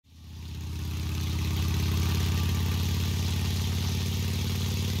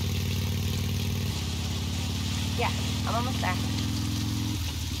I'm almost there.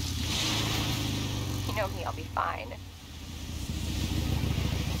 You know me, I'll be fine.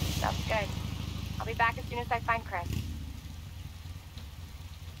 Sounds good. I'll be back as soon as I find Chris.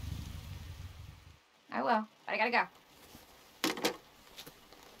 I will, but I gotta go.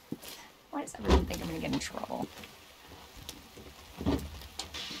 Why does everyone think I'm gonna get in trouble?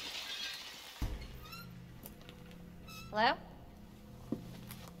 Hello?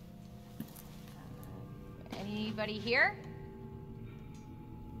 Anybody here?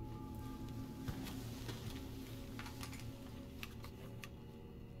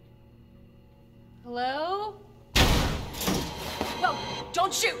 Hello? No,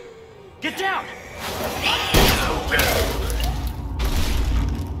 don't shoot! Get down!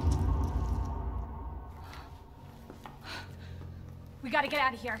 We gotta get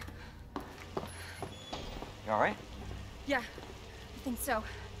out of here. You alright? Yeah, I think so.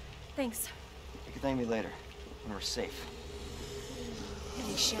 Thanks. You can thank me later, when we're safe.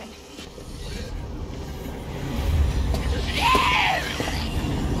 Holy shit.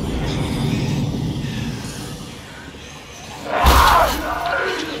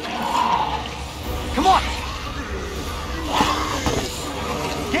 Come on!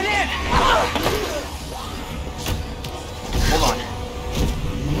 Get in! Hold on.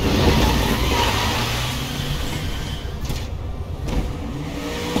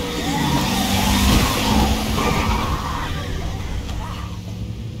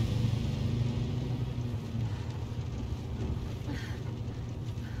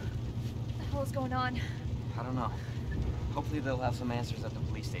 What the hell is going on? I don't know. Hopefully they'll have some answers at the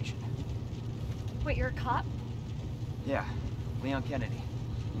police station. Wait, you're a cop? Yeah, Leon Kennedy.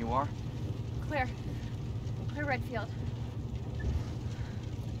 You are? Claire. Claire Redfield.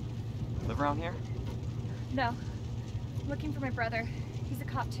 Live around here? No. I'm looking for my brother. He's a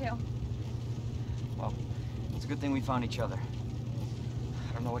cop too. Well, it's a good thing we found each other.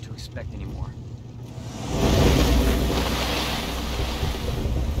 I don't know what to expect anymore.